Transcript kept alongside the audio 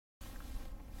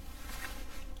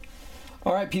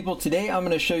Alright people, today I'm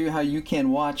going to show you how you can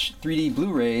watch 3D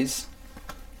Blu-rays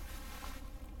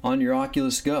on your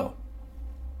Oculus Go.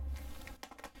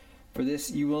 For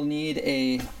this you will need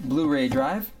a Blu-ray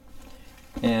drive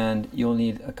and you'll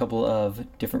need a couple of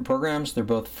different programs. They're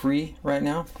both free right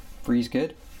now. Free is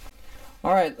good.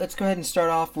 Alright, let's go ahead and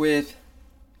start off with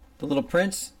The Little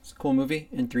Prince. It's a cool movie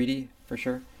in 3D for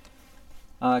sure.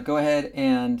 Go ahead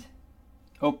and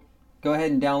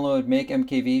download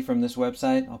MakeMKV from this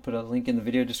website. I'll put a link in the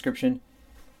video description.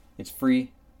 It's free.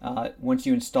 Once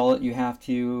you install it, you have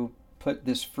to put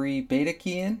this free beta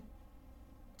key in,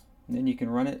 and then you can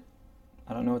run it.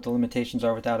 I don't know what the limitations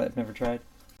are without it. I've never tried.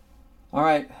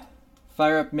 Alright,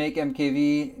 fire up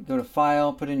MakeMKV, go to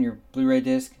File, put in your Blu-ray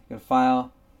disc, go to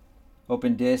File,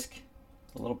 open Disc,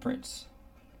 The Little Prince.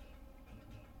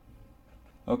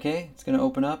 Okay, it's going to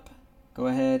open up. Go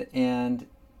ahead and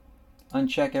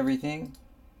uncheck everything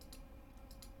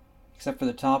except for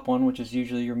the top one, which is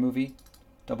usually your movie.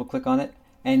 Double click on it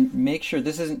and make sure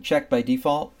this isn't checked by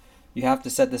default. You have to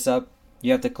set this up.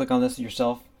 You have to click on this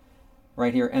yourself.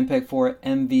 Right here, MPEG-4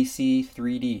 MVC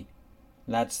 3D.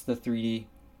 That's the 3D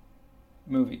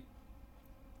movie.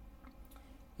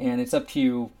 And it's up to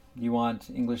you. You want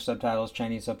English subtitles,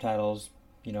 Chinese subtitles,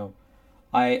 you know.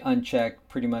 I uncheck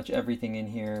pretty much everything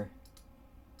in here.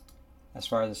 As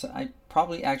far as I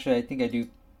think I do.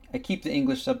 I keep the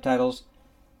English subtitles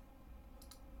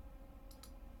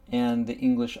and the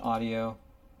English audio,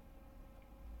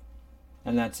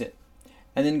 and that's it.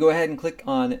 And then go ahead and click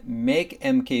on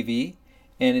MakeMKV,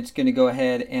 and it's going to go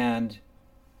ahead and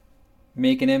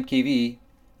make an MKV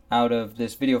out of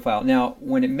this video file. Now,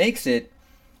 when it makes it,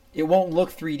 it won't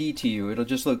look 3D to you. It'll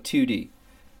just look 2D,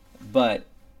 but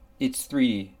it's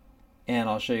 3D, and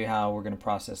I'll show you how we're going to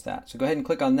process that. So go ahead and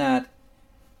click on that.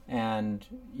 And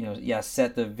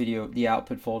set the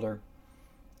output folder,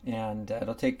 and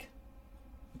it'll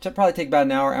probably take about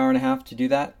an hour and a half to do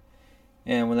that.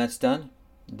 And when that's done,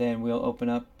 then we'll open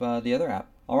up the other app.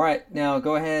 Alright, now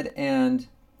go ahead and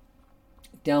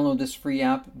download this free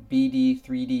app,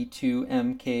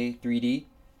 BD3D2MK3D,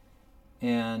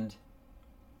 and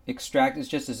extract. It's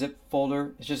just a zip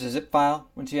folder, it's just a zip file.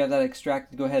 Once you have that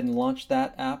extracted, go ahead and launch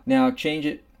that app. Now change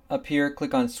it up here,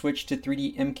 click on switch to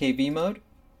 3D MKV mode,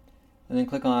 and then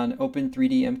click on Open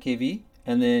 3D MKV,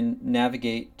 and then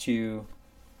navigate to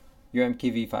your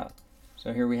MKV file.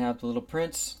 So here we have The Little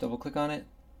Prince. Double click on it,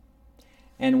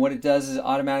 and what it does is it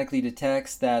automatically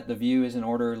detects that the view is in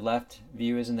order. Left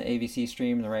view is in the AVC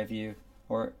stream, and the right view,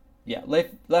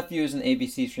 left view is in the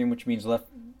AVC stream, which means left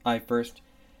eye first.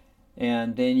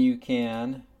 And then you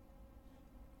can,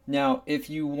 now if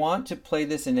you want to play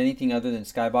this in anything other than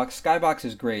SkyBox, SkyBox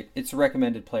is great. It's a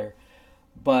recommended player,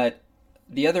 but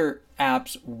the other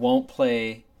apps won't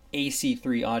play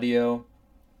AC3 audio.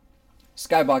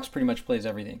 SkyBox pretty much plays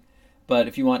everything. But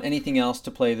if you want anything else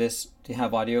to play this, to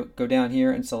have audio, go down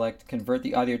here and select Convert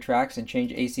the Audio Tracks and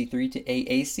change AC3 to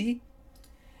AAC.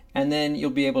 And then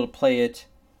you'll be able to play it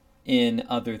in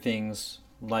other things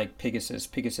like Pegasus.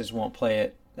 Pegasus won't play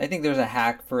it. I think there's a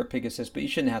hack for Pegasus, but you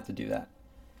shouldn't have to do that.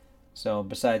 So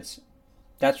besides,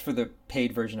 that's for the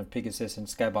paid version of Pegasus, and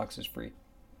SkyBox is free.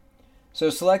 So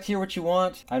select here what you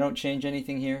want. I don't change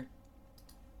anything here.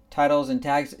 Titles and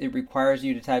tags, it requires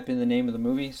you to type in the name of the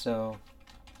movie, so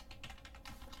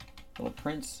Little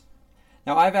Prince.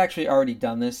 Now I've actually already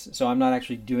done this, so I'm not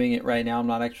actually doing it right now. I'm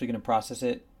not actually going to process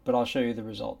it, but I'll show you the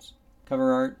results.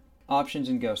 Cover art, options,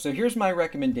 and go. So here's my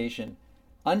recommendation.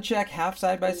 Uncheck half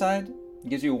side by side. It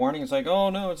gives you a warning. It's like, oh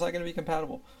no, it's not going to be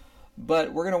compatible.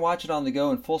 But we're going to watch it on the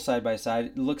go in full side by side.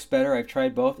 It looks better. I've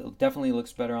tried both. It definitely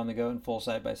looks better on the go in full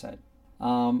side by side.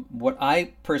 What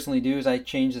I personally do is I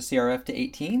change the CRF to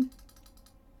 18,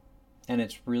 and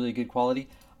it's really good quality.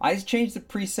 I changed the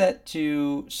preset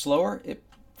to slower.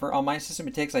 On my system,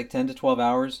 it takes like 10 to 12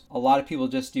 hours. A lot of people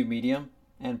just do medium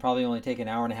and probably only take an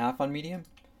hour and a half on medium.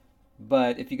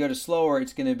 But if you go to slower,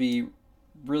 it's going to be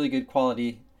really good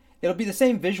quality. It'll be the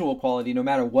same visual quality no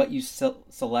matter what you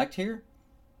select here,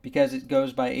 because it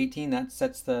goes by 18. That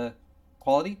sets the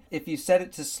quality. If you set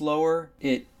it to slower,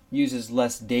 it uses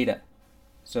less data,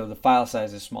 so the file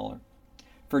size is smaller.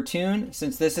 For tune,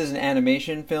 since this is an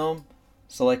animation film,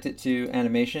 select it to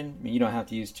animation. I mean, you don't have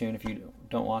to use tune if you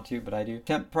don't want to, but I do.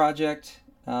 Temp project,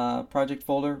 project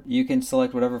folder. You can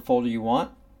select whatever folder you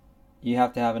want. You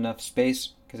have to have enough space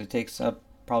because it takes up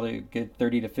probably a good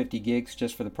 30 to 50 gigs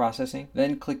just for the processing.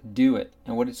 Then click Do It,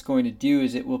 and what it's going to do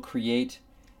is it will create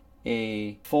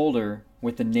a folder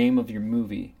with the name of your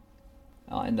movie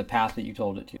and the path that you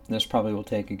told it to. This probably will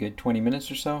take a good 20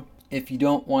 minutes or so. If you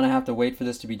don't want to have to wait for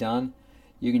this to be done,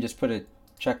 you can just put a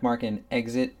check mark and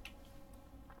exit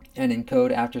and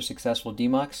encode after successful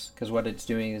demux, because what it's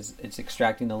doing is it's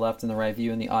extracting the left and the right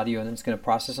view and the audio, and then it's going to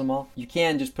process them all. You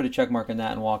can just put a check mark on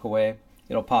that and walk away.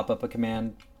 It'll pop up a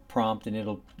command prompt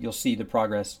and you'll see the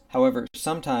progress. However,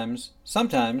 sometimes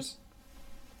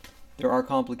there are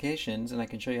complications, and I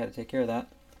can show you how to take care of that.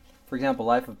 For example,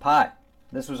 Life of Pi.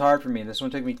 This was hard for me. This one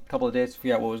took me a couple of days to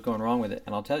figure out what was going wrong with it,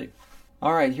 and I'll tell you.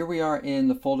 All right, here we are in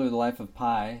the folder The Life of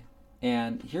Pi,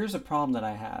 and here's a problem that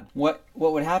I had. What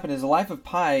would happen is The Life of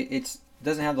Pi, it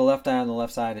doesn't have the left eye on the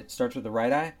left side. It starts with the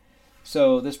right eye.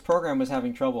 So this program was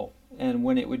having trouble, and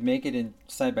when it would make it in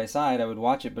side by side, I would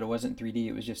watch it, but it wasn't 3D.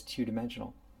 It was just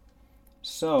two-dimensional.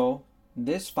 So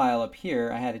this file up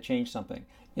here, I had to change something.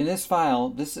 In this file,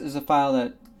 this is a file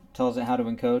that tells it how to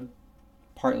encode.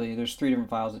 Partly, there's 3 different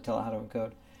files that tell it how to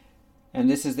encode. And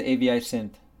this is the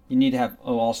AVISYNTH. You need to have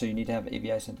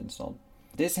AVISYNTH installed.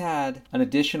 This had an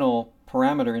additional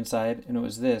parameter inside, and it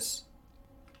was this.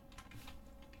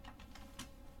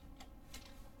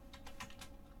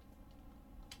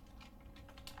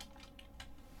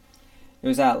 It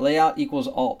was at layout equals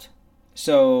alt.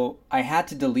 So I had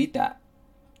to delete that.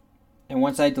 And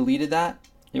once I deleted that,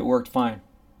 it worked fine.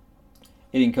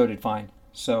 It encoded fine.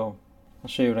 So I'll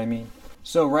show you what I mean.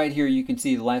 So right here you can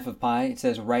see the Life of Pi. It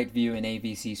says right view in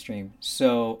AVC stream.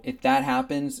 So if that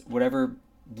happens, whatever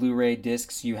Blu-ray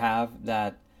discs you have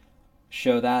that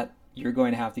show that, you're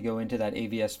going to have to go into that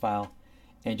AVS file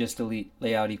and just delete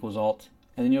layout equals alt,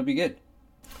 and then you'll be good.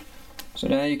 So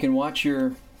now you can watch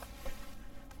your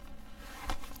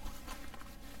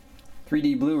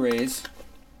 3D Blu-rays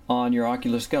on your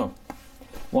Oculus Go.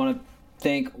 Want to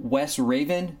thank Wes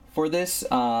Raven for this.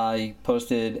 I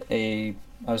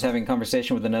was having a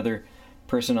conversation with another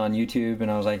person on YouTube, and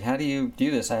I was like, how do you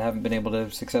do this? I haven't been able to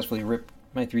successfully rip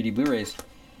my 3D Blu-rays.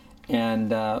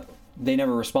 And they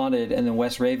never responded, and then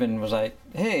Wes Raven was like,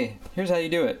 hey, here's how you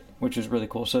do it, which was really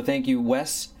cool. So thank you,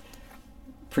 Wes.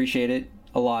 Appreciate it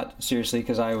a lot, seriously,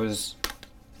 because I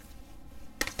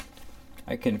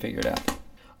couldn't figure it out.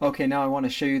 Okay, now I want to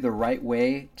show you the right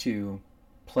way to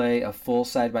play a full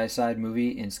side-by-side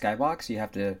movie in SkyBox. You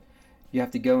have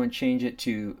to go and change it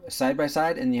to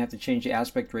side-by-side, and you have to change the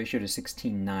aspect ratio to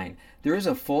 16:9. There is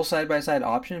a full side-by-side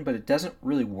option, but it doesn't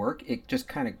really work. It just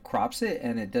kind of crops it,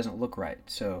 and it doesn't look right.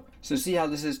 So see how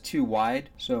this is too wide?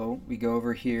 So we go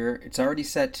over here. It's already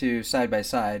set to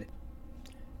side-by-side,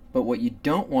 but what you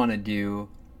don't want to do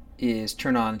is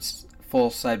turn on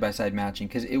full side-by-side matching,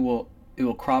 because it will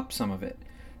crop some of it.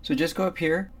 So just go up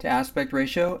here to aspect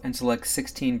ratio and select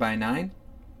 16:9.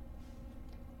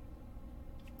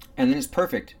 And then it's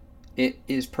perfect. It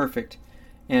is perfect.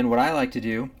 And what I like to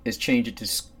do is change it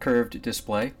to curved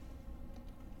display.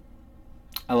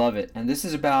 I love it. And this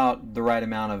is about the right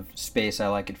amount of space I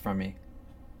like it from me.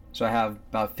 So I have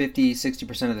about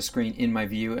 50-60% of the screen in my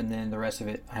view, and then the rest of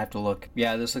it I have to look.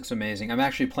 Yeah, this looks amazing. I'm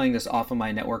actually playing this off of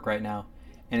my network right now,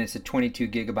 and it's a 22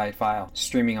 gigabyte file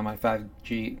streaming on my 5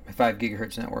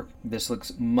 gigahertz network. This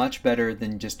looks much better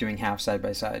than just doing half side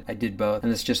by side. I did both,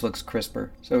 and this just looks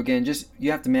crisper. So again,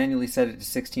 you have to manually set it to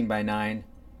 16:9,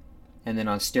 and then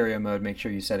on stereo mode, make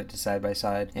sure you set it to side by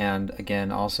side. And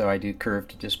again, also I do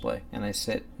curved display, and I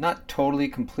sit not totally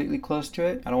completely close to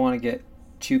it. I don't want to get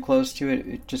too close to it.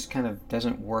 It just kind of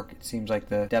doesn't work. It seems like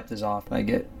the depth is off. I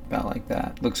get about like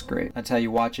that. Looks great. That's how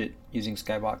you watch it using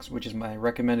SkyBox, which is my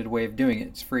recommended way of doing it.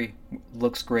 It's free.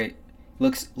 Looks great.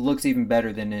 Looks even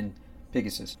better than in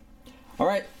Pegasus. All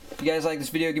right. If you guys like this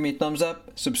video, give me a thumbs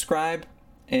up, subscribe,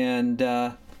 and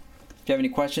if you have any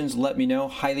questions, let me know.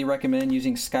 Highly recommend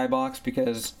using SkyBox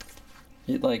because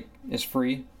it is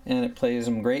free and it plays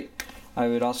them great. I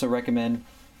would also recommend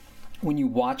when you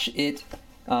watch it,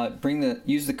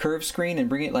 use the curved screen and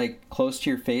bring it close to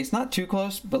your face. Not too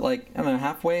close, but I don't know,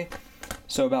 halfway.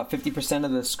 So about 50%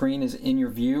 of the screen is in your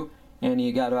view, and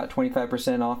you got about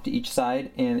 25% off to each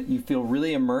side, and you feel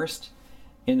really immersed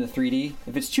in the 3D.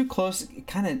 If it's too close, it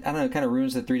kind of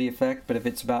ruins the 3D effect. But if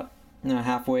it's about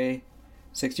halfway,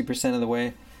 60% of the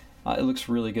way, it looks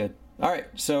really good. All right.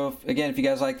 So if you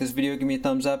guys like this video, give me a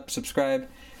thumbs up, subscribe.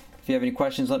 If you have any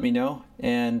questions, let me know,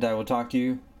 and I will talk to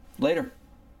you later.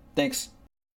 Thanks.